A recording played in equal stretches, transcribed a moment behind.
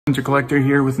Hunter Collector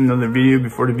here with another video.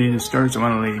 Before the video starts, I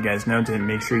want to let you guys know to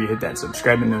make sure you hit that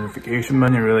subscribe and notification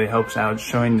button. It really helps out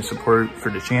showing the support for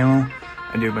the channel.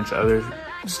 I do a bunch of other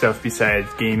stuff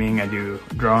besides gaming. I do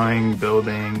drawing,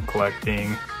 building,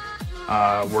 collecting,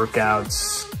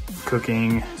 workouts,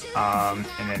 cooking, and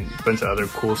then a bunch of other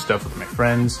cool stuff with my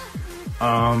friends.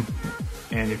 And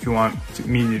if you want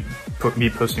me to be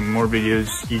posting more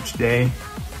videos each day,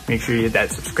 make sure you hit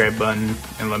that subscribe button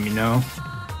and let me know.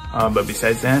 But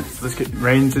besides that, let's get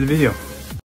right into the video.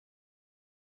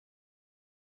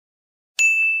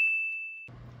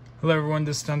 Hello everyone,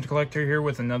 this is Hunter Collector here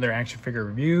with another action figure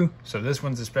review. So this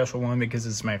one's a special one because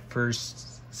it's my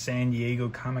first San Diego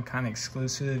Comic-Con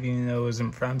exclusive, even though it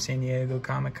wasn't from San Diego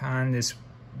Comic-Con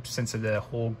since of the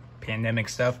whole pandemic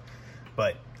stuff.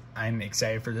 But I'm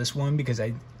excited for this one because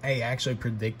I actually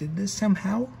predicted this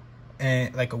somehow,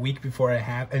 and like a week before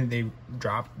they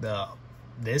dropped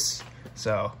this.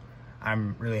 So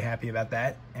I'm really happy about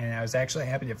that, and I was actually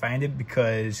happy to find it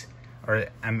I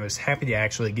was happy to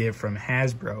actually get it from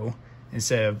Hasbro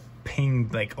instead of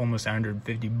paying like almost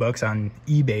 150 bucks on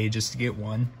eBay just to get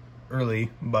one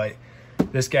early. But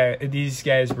these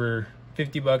guys were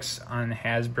 50 bucks on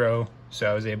Hasbro, so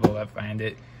I was able to find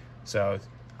it. So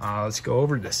let's go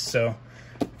over this. So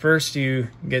first you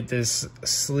get this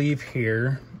sleeve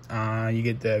here. You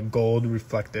get the gold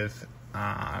reflective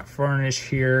varnish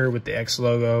here with the X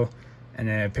logo, and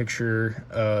then a picture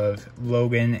of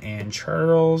Logan and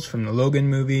Charles from the Logan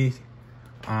movie.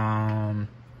 And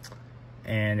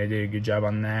they did a good job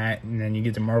on that. And then you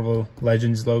get the Marvel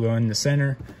Legends logo in the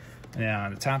center, and then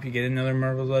on the top you get another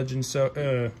Marvel Legends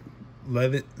sorry,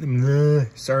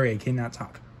 I cannot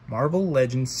talk. Marvel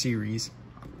Legends series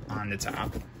on the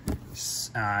top.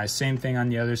 Same thing on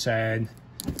the other side.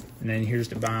 And then here's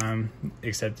the bottom,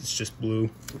 except it's just blue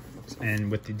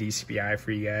and with the DCPI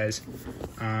for you guys.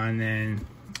 And then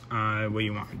what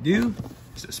you want to do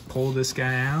is just pull this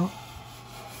guy out,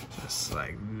 just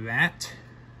like that.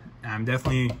 I'm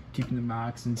definitely keeping the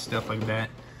box and stuff like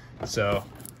that. So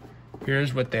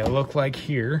here's what they look like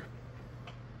here.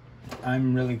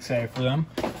 I'm really excited for them.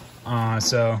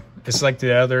 So it's like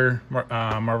the other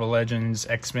Marvel Legends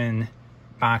X-Men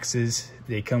boxes.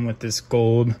 They come with this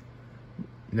gold.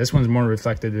 This one's more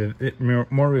reflective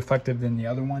than the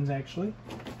other ones, actually.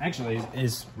 Actually, it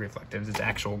is reflective. It's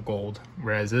actual gold,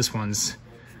 whereas this one's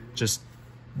just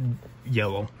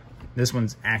yellow. This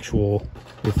one's actual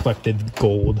reflected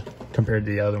gold compared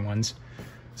to the other ones.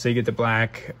 So you get the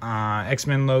black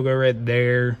X-Men logo right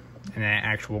there, and then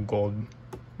actual gold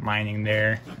lining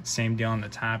there. Same deal on the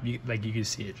top. You can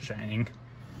see it shining.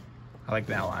 I like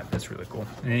that a lot. That's really cool.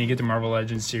 And then you get the Marvel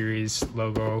Legends series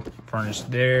logo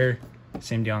varnished there.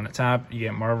 Same deal on the top. You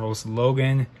get Marvel's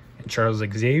Logan and Charles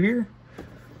Xavier.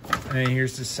 And then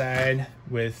here's the side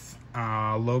with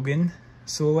Logan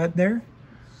silhouette there.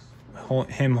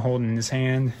 Him holding his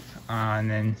hand. And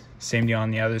then same deal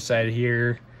on the other side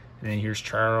here. And then here's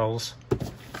Charles.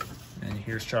 And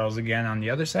here's Charles again on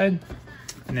the other side.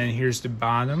 And then here's the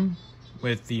bottom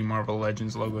with the Marvel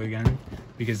Legends logo again,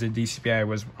 because the DCPI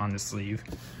was on the sleeve.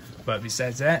 But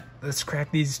besides that, let's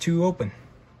crack these two open.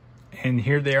 And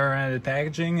here they are out of the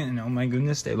packaging, and oh my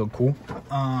goodness, they look cool.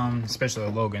 Especially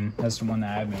Logan. That's the one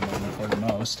that I've been waiting for the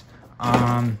most.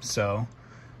 So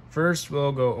first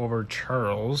we'll go over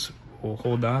Charles. We'll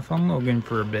hold off on Logan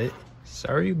for a bit.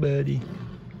 Sorry, buddy.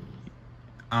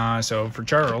 So for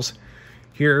Charles,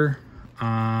 here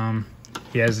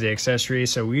he has the accessory.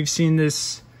 So we've seen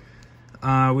this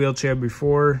wheelchair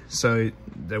before. So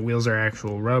the wheels are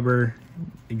actual rubber.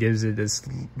 It gives it this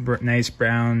nice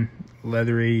brown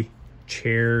leathery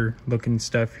chair looking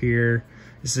stuff here.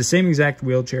 It's the same exact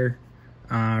wheelchair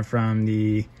from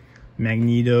the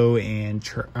Magneto and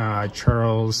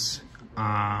Charles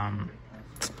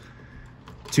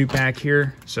 2-pack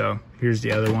here. So here's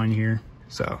the other one here.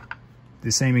 So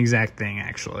the same exact thing,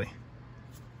 actually.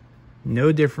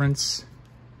 No difference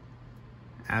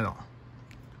at all.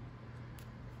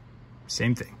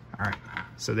 Same thing. All right,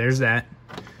 so there's that.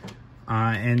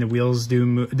 And the wheels do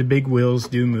move, the big wheels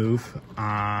do move,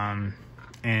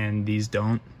 and these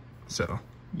don't. So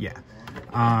yeah.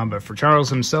 But for Charles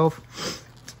himself,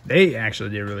 they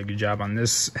actually did a really good job on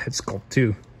this head sculpt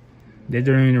too. They're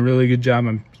doing a really good job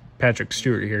on Patrick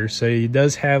Stewart here. So he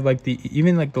does have like the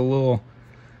little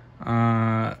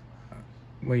what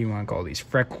do you want to call these,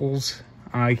 freckles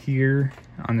here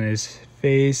on his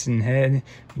face and head.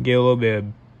 You get a little bit of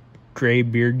gray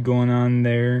beard going on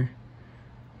there.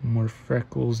 More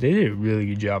freckles. They did a really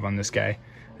good job on this guy.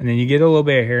 And then you get a little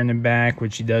bit of hair in the back,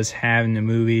 which he does have in the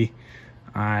movie.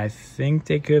 I think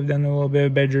they could have done a little bit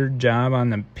of a better job on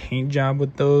the paint job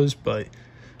with those, but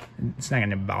It's not going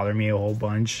to bother me a whole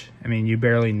bunch. I mean, you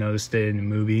barely noticed it in the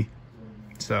movie.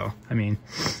 So, I mean,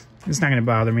 it's not going to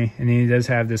bother me. And he does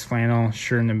have this flannel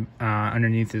shirt in the,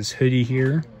 underneath his hoodie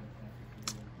here.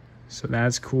 So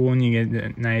that's cool. And you get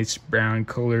a nice brown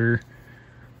color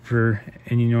for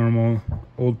any normal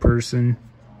old person.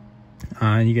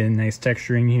 You get a nice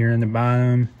texturing here in the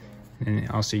bottom. And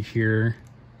also here.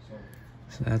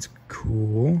 So that's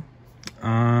cool.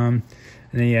 And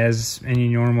then he has any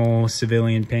normal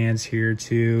civilian pants here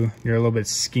too. They're a little bit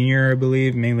skinnier, I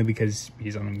believe, mainly because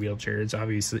he's on a wheelchair.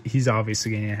 He's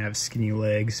obviously going to have skinny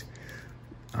legs.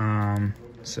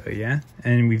 So yeah,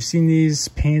 and we've seen these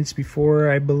pants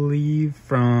before, I believe,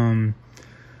 from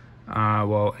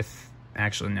well,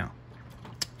 actually no.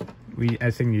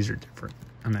 I think these are different.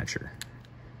 I'm not sure.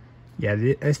 Yeah,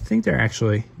 I think they're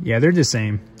actually, yeah, they're the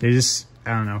same. They just,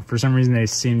 I don't know, for some reason they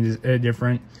seem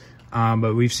different.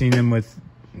 But we've seen them with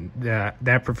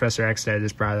that Professor X that I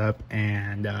just brought up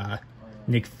and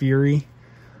Nick Fury.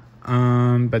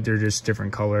 But they're just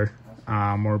different color,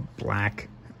 more black.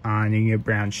 And you get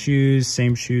brown shoes,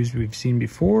 same shoes we've seen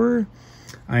before.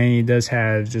 And he does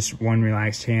have just one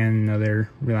relaxed hand, another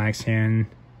relaxed hand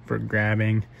for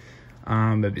grabbing.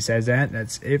 But besides that,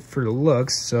 that's it for the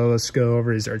looks. So let's go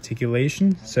over his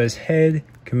articulation. So his head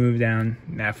can move down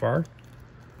that far.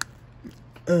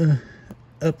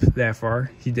 Up that far.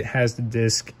 He has the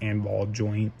disc and ball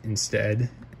joint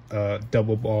instead,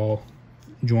 double ball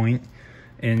joint,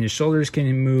 and his shoulders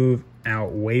can move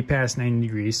out way past 90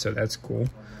 degrees, so that's cool.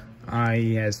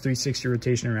 He has 360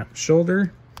 rotation around the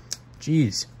shoulder.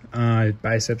 Jeez.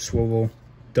 Bicep swivel,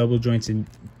 double joints and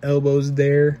elbows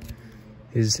there.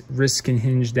 His wrists can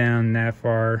hinge down that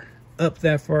far, up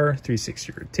that far,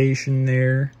 360 rotation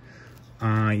there.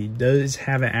 He does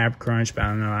have an ab crunch, but I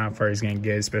don't know how far he's going to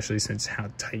get, especially since how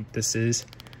tight this is.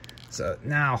 So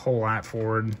not a whole lot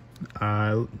forward,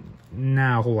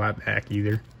 not a whole lot back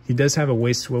either. He does have a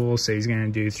waist swivel, so he's going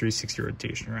to do 360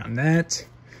 rotation around that.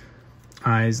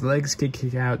 His legs can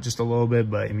kick out just a little bit,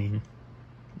 but I mean,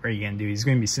 what are you going to do? He's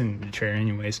going to be sitting in the chair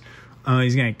anyways.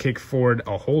 He's going to kick forward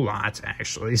a whole lot,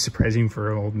 actually, surprising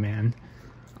for an old man.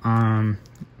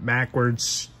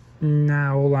 Backwards, not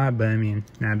a whole lot, but I mean,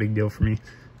 not a big deal for me.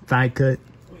 Thigh cut.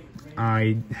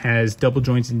 He has double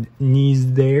joints and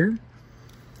knees there.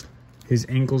 His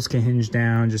ankles can hinge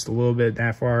down just a little bit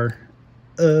that far.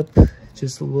 Up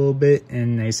just a little bit,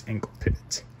 and nice ankle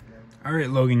pivot. All right,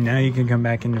 Logan, now you can come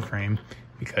back into frame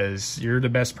because you're the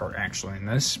best part actually in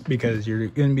this, because you're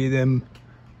going to be the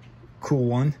cool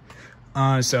one.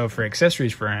 So for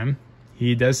accessories for him,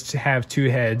 he does have two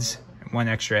heads, one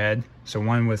extra head. So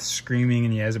one with screaming,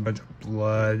 and he has a bunch of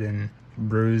blood and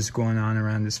bruise going on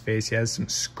around his face. He has some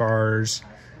scars.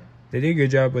 They did a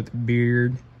good job with the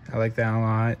beard. I like that a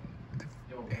lot.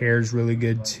 The hair's really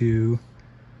good too.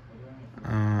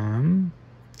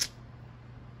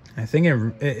 I think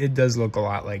it does look a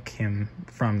lot like him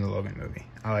from the Logan movie.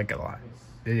 I like it a lot.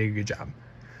 They did a good job.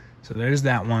 So there's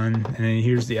that one, and then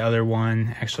here's the other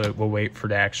one. Actually, we'll wait for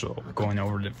the actual going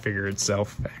over the figure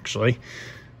itself, actually.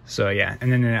 So yeah,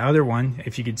 and then the other one,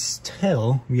 if you could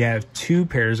tell, we have two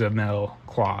pairs of metal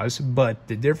claws, but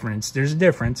there's a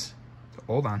difference. So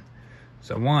hold on.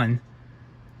 So one,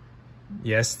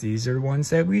 yes, these are the ones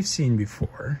that we've seen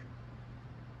before.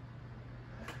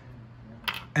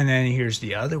 And then here's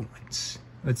the other ones.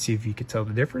 Let's see if you could tell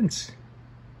the difference.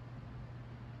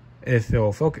 If it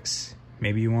will focus.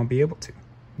 Maybe you won't be able to.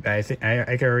 But I think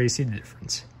I can already see the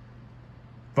difference.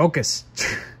 Focus.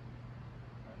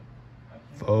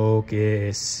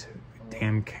 Focus.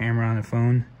 Damn camera on the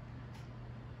phone.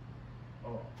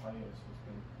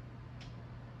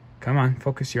 Come on,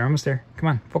 focus. You're almost there. Come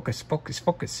on, focus, focus,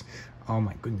 focus. Oh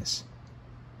my goodness.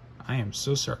 I am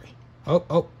so sorry.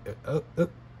 Oh.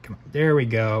 Come on. There we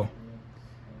go.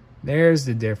 There's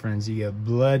the difference. You get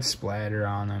blood splatter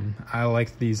on them. I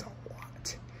like these a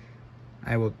lot.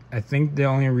 I think the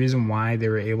only reason why they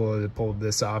were able to pull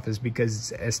this off is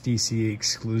because it's SDC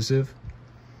exclusive.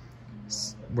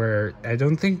 Where I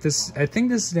think this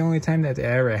is the only time that they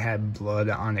ever had blood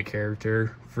on a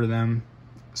character for them.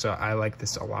 So I like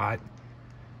this a lot.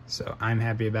 So I'm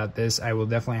happy about this. I will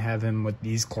definitely have him with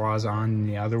these claws on and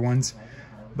the other ones.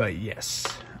 But yes.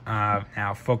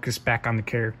 Now focus back on the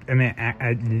character. I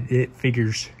mean, it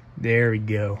figures. There we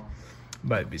go.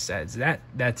 But besides that,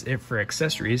 that's it for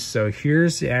accessories. So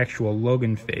here's the actual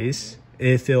Logan face.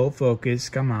 If it'll focus,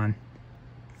 come on.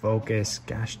 Focus.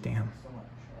 Gosh damn.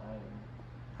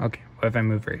 Okay, what if I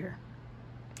move right here?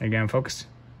 Again, focus.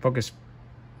 Focus.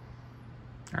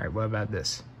 Alright, what about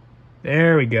this?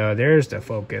 There we go. There's the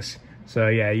focus. So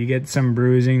yeah, you get some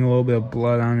bruising, a little bit of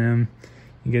blood on him.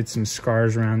 You get some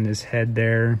scars around his head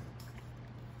there.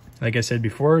 Like I said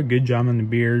before, good job on the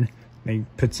beard. They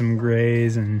put some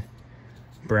grays and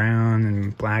brown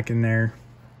and black in there.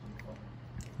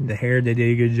 The hair they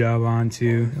did a good job on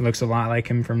too. It looks a lot like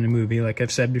him from the movie, like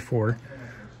I've said before.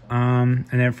 And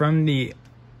then from the,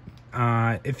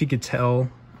 if you could tell,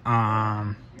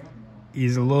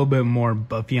 he's a little bit more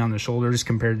buffy on the shoulders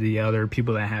compared to the other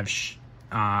people that have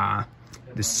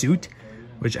the suit,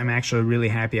 which I'm actually really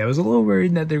happy. I was a little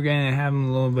worried that they're gonna have him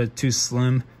a little bit too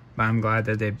slim, but I'm glad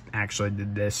that they actually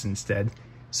did this instead.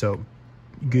 So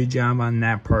good job on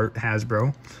that part,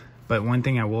 Hasbro. But one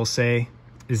thing I will say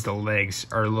is the legs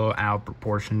are a little out of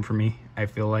proportion for me. I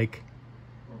feel like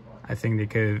I think they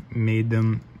could have made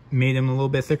them a little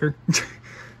bit thicker.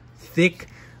 Thick.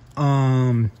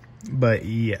 But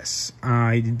yes,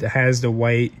 it has the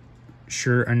white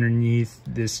shirt underneath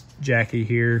this jacket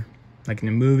here, like in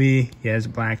the movie. He has a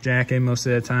black jacket most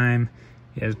of the time.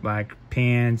 He has black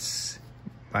pants,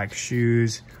 black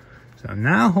shoes. So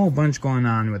not a whole bunch going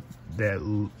on with that.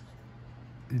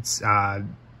 It's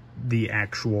the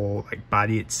actual like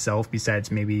body itself, besides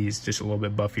maybe he's just a little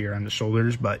bit buffier on the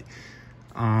shoulders, but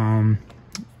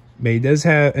he does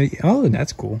have oh,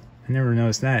 that's cool. I never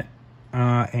noticed that.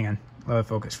 Hang on, let it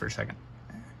focus for a second.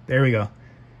 There we go.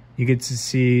 You get to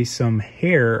see some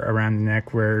hair around the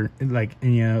neck where like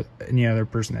any other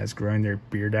person that's growing their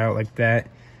beard out like that,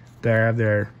 they have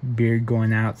their beard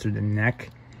going out through the neck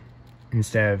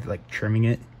instead of like trimming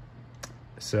it.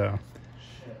 So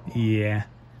yeah,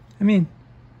 I mean,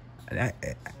 I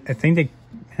think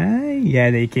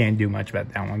they can't do much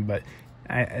about that one, but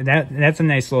that's a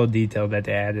nice little detail that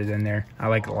they added in there. I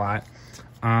like it a lot.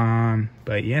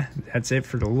 But yeah, that's it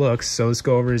for the looks. So let's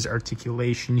go over his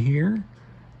articulation here.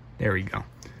 There we go.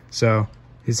 So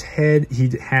his head,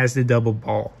 he has the double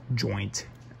ball joint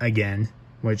again,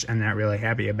 which I'm not really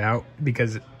happy about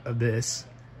because of this.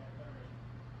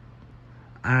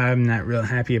 I'm not real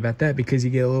happy about that because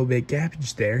you get a little bit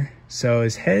gappage there. So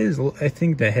his head is, I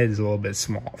think the head is a little bit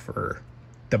small for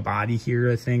the body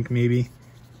here, I think maybe.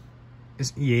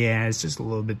 Yeah, it's just a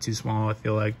little bit too small, I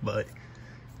feel like, but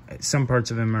some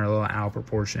parts of him are a little out of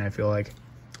proportion, I feel like.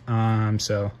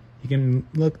 So you can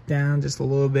look down just a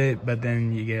little bit, but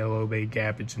then you get a little bit of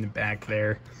gappage in the back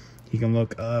there. You can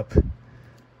look up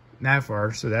that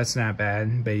far, so that's not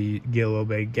bad, but you get a little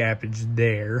bit of gappage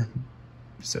there.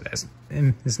 So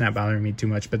it's not bothering me too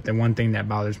much, but the one thing that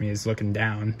bothers me is looking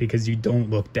down, because you don't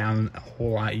look down a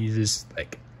whole lot. You just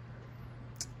like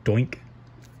doink.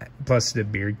 Plus the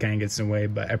beard kind of gets in the way,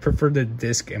 but I prefer the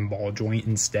disc and ball joint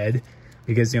instead,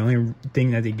 because the only thing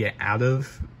that they get out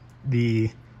of the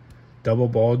double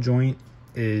ball joint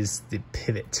is the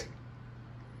pivot.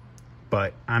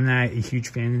 But I'm not a huge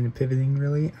fan of the pivoting,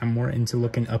 really. I'm more into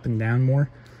looking up and down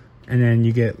more. And then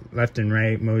you get left and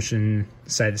right motion,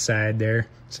 side to side there.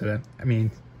 So that, I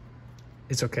mean,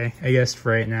 it's okay, I guess,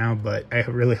 for right now, but I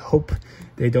really hope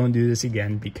they don't do this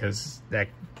again, because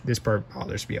this part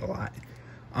bothers me a lot.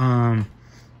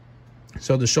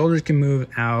 So the shoulders can move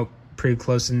out pretty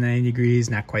close to 90 degrees,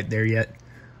 not quite there yet.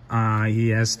 He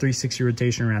has 360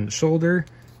 rotation around the shoulder.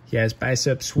 He has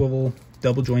bicep swivel,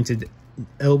 double jointed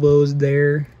elbows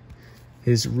there.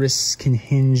 His wrists can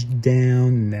hinge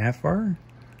down that far,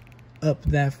 up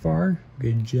that far.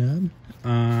 Good job.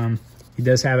 He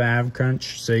does have an ab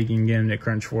crunch, so you can get him to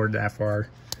crunch forward that far,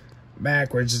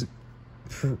 backwards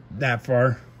that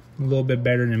far. A little bit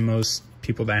better than most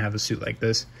people that have a suit like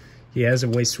this. He has a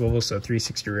waist swivel, so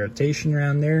 360 rotation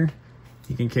around there.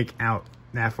 You can kick out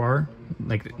that far,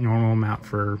 like the normal amount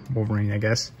for Wolverine, I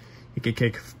guess. You could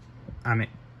kick, I mean,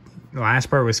 the last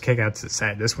part was kick out to the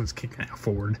side. This one's kicking out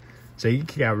forward. So you can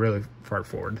kick out really far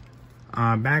forward.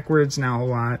 Backwards, not a whole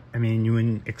lot. I mean, you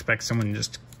wouldn't expect someone to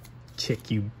just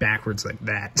kick you backwards like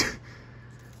that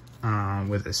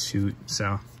with a suit.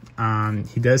 So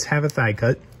he does have a thigh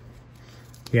cut.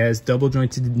 He has double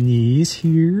jointed knees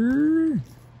here.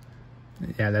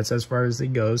 Yeah, that's as far as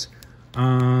it goes.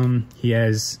 He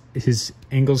has his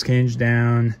ankles can hinge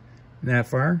down that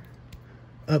far,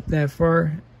 up that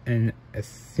far, and I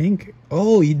think,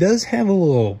 oh, he does have a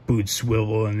little boot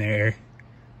swivel in there.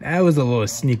 That was a little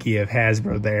sneaky of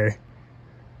Hasbro there.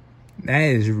 That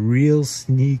is real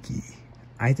sneaky.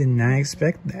 I did not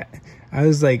expect that. I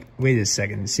was like, wait a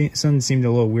second. Something seemed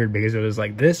a little weird because it was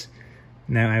like this.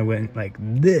 Now I went like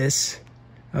this.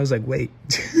 I was like, wait.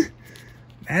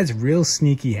 That's real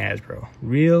sneaky, Hasbro.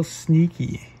 Real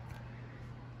sneaky.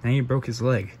 Now you broke his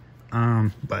leg.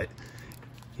 But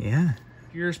yeah.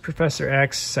 Here's Professor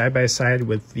X side by side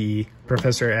with the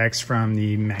Professor X from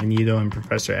the Magneto and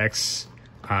Professor X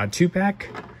 2-pack.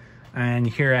 And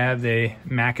here I have the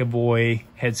McAvoy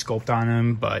head sculpt on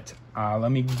him, but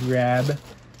let me grab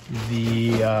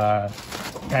the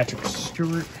Patrick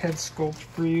Stewart head sculpt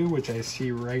for you, which I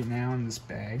see right now in this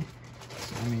bag.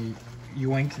 So let me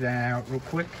yoink that out real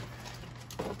quick.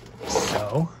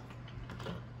 So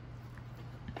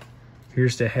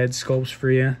here's the head sculpts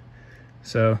for you.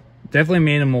 So definitely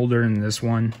made him older in this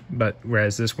one, but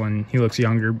whereas this one, he looks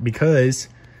younger because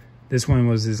this one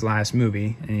was his last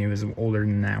movie and he was older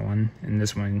than that one. And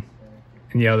this one,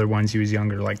 and the other ones, he was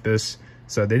younger like this.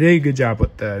 So they did a good job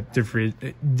with the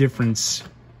difference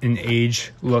in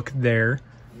age look there.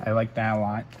 I like that a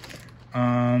lot.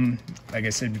 Like I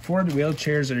said before, the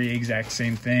wheelchairs are the exact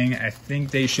same thing. I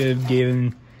think they should have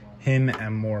given him a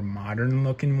more modern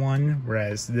looking one,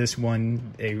 whereas this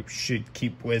one they should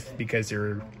keep with because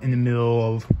they're in the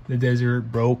middle of the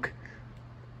desert, broke,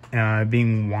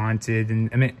 being wanted, and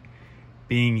I mean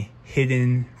being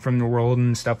hidden from the world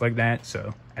and stuff like that.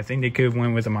 So I think they could have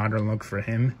went with a modern look for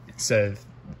him instead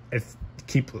of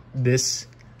keep this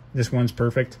one's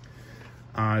perfect.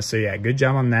 So yeah, good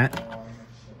job on that.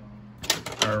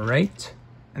 All right,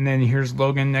 and then here's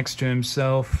Logan next to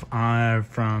himself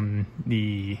from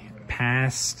the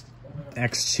past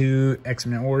X2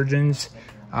 X-Men Origins.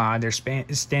 They're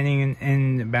standing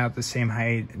in about the same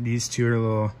height. These two are a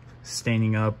little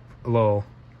standing up a little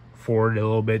forward a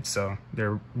little bit, so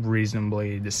they're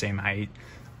reasonably the same height.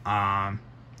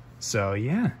 So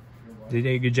yeah, they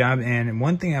did a good job. And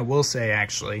one thing I will say,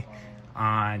 actually,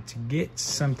 to get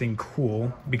something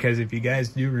cool, because if you guys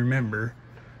do remember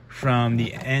from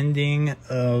the ending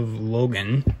of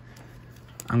Logan,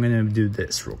 I'm gonna do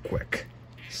this real quick.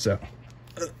 So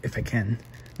if I can,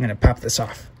 I'm gonna pop this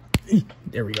off.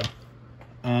 There we go.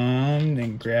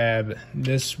 Then grab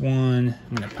this one.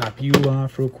 I'm gonna pop you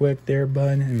off real quick there,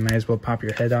 bud, and might as well pop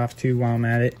your head off too while I'm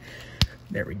at it.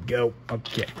 There we go.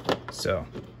 Okay, so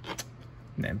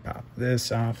then pop this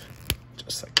off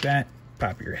just like that.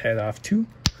 Pop your head off too.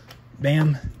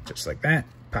 Bam, just like that.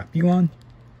 Pop you on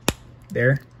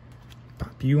there.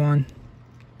 Pop you on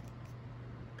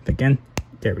again.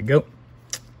 There we go.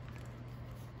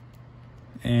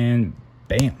 And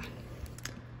bam.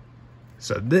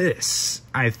 So this,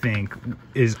 I think,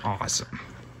 is awesome.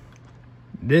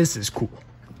 This is cool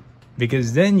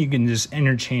because then you can just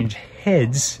interchange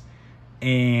heads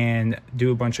and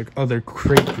do a bunch of other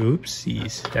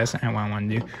oopsies, that's not what I want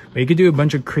to do. But you could do a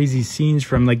bunch of crazy scenes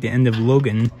from like the end of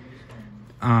Logan.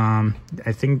 I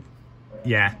think,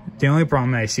 yeah, the only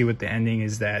problem I see with the ending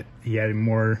is that he had a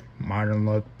more modern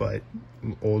look, but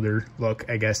older look,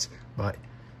 I guess. But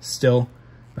still,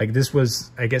 like this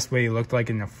was, I guess, what he looked like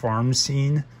in the farm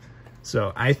scene.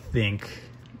 So I think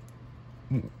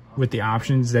with the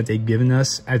options that they've given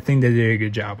us, I think they did a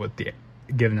good job with the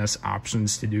giving us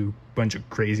options to do a bunch of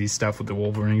crazy stuff with the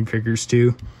Wolverine figures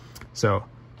too. So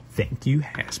thank you,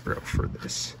 Hasbro, for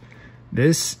this.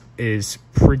 This is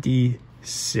pretty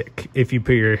sick if you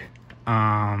put your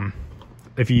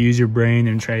if you use your brain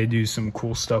and try to do some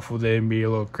cool stuff with it and be a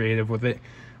little creative with it.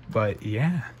 But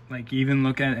yeah, like even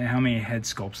look at how many head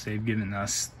sculpts they've given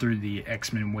us through the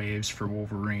X-Men waves for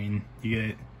Wolverine. You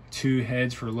get 2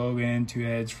 heads for Logan, 2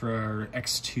 heads for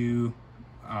X2,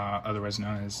 otherwise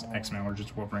known as X-Men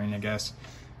Origins Wolverine, I guess,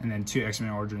 and then 2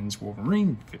 X-Men Origins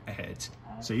Wolverine heads.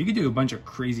 So you could do a bunch of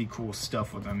crazy cool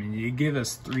stuff with them. And you give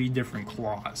us 3 different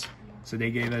claws. So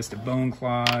they gave us the bone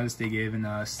claws, they gave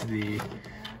us the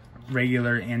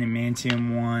regular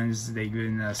adamantium ones, they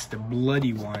gave us the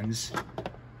bloody ones,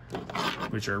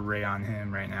 which are right on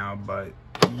him right now. But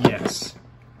yes,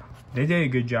 they did a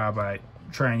good job at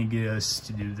trying to get us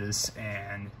to do this,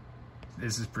 and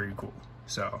this is pretty cool.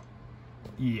 So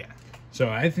yeah, so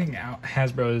I think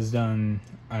Hasbro has done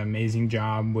an amazing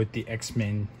job with the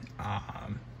X-Men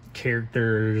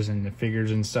characters and the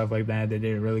figures and stuff like that. They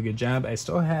did a really good job. I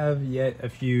still have yet a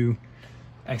few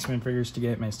X-Men figures to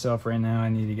get myself right now. I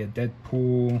need to get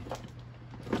Deadpool.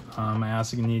 I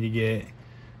also need to get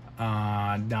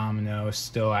Domino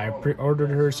still. I pre-ordered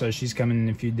her, so she's coming in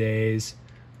a few days.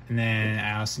 And then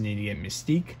I also need to get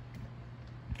Mystique.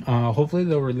 Hopefully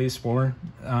they'll release more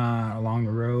along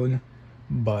the road,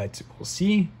 but we'll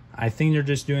see. I think they're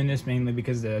just doing this mainly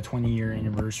because of the 20-year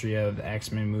anniversary of the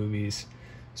X-Men movies.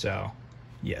 So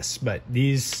yes, but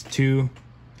these 2,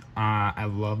 I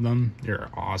love them. They're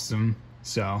awesome.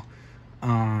 So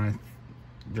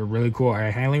they're really cool.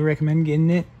 I highly recommend getting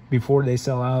it before they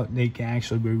sell out. They can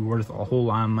actually be worth a whole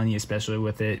lot of money, especially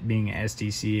with it being an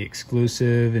SDC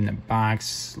exclusive and the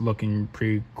box looking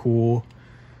pretty cool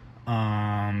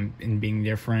and being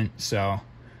different. So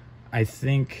I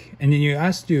think, and then you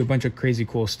also do a bunch of crazy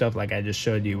cool stuff like I just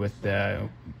showed you with the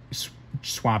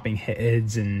swapping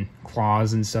heads and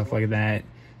claws and stuff like that.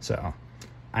 So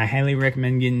I highly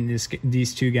recommend getting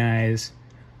these two guys.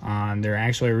 They're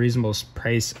actually a reasonable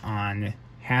price on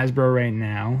Hasbro right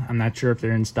now. I'm not sure if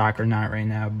they're in stock or not right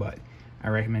now, but I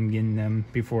recommend getting them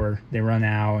before they run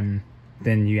out, and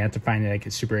then you have to find like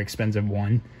a super expensive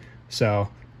one. So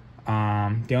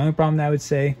the only problem that I would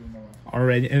say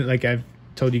already, like I've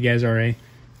told you guys already,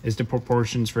 is the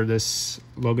proportions for this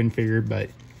Logan figure. But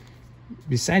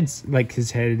besides, like,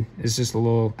 his head is just a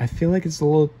little, I feel like it's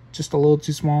just a little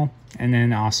too small, and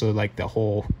then also like the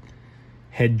whole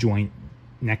head joint,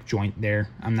 neck joint there,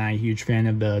 I'm not a huge fan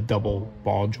of the double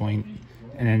ball joint,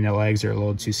 and then the legs are a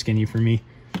little too skinny for me.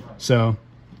 So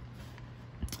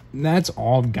that's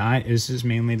all I've got. Is just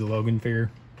mainly the Logan figure.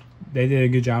 They did a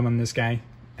good job on this guy.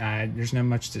 There's not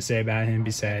much to say about him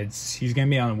besides he's gonna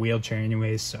be on a wheelchair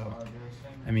anyways, so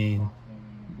I mean,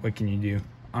 what can you do?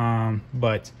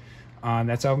 But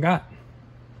that's all I've got.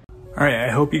 Alright,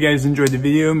 I hope you guys enjoyed the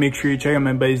video. Make sure you check out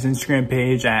my buddy's Instagram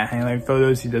page at Highlight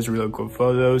Photos. He does really cool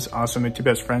photos. Also, my two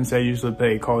best friends that I usually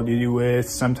play Call of Duty with,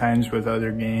 sometimes with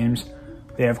other games.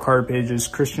 They have card pages.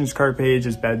 Christian's card page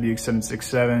is Bad Buick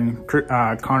 767.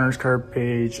 Connor's card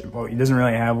page, well, he doesn't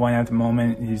really have one at the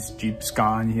moment. His Jeep's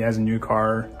gone. He has a new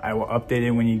car. I will update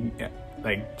it when he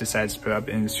decides to put up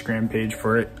an Instagram page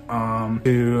for it.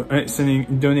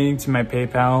 Donating to my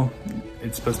PayPal.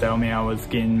 It's supposed to help me out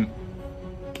with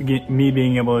me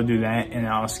being able to do that, and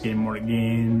also getting more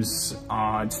games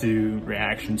to do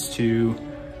reactions to.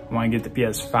 I want to get the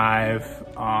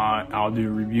PS5. I'll do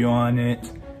a review on it,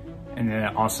 and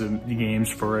then also the games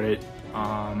for it.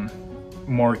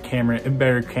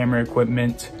 Better camera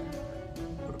equipment,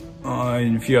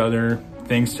 and a few other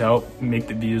things to help make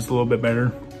the views a little bit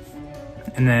better.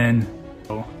 And then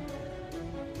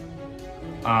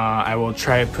I will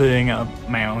try putting up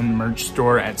my own merch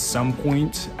store at some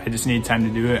point. I just need time to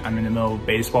do it. I'm in the middle of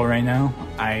baseball right now.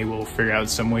 I will figure out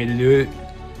some way to do it.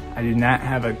 I do not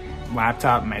have a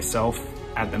laptop myself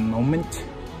at the moment,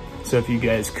 so if you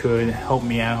guys could help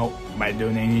me out by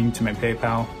donating to my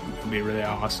PayPal, it would be really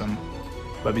awesome.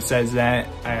 But besides that,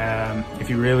 if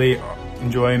you really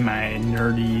enjoy my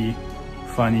nerdy,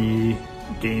 funny,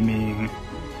 gaming,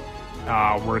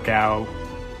 workout,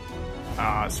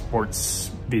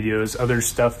 sports videos, other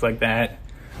stuff like that,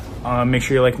 make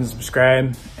sure you like and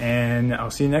subscribe, and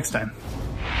I'll see you next time.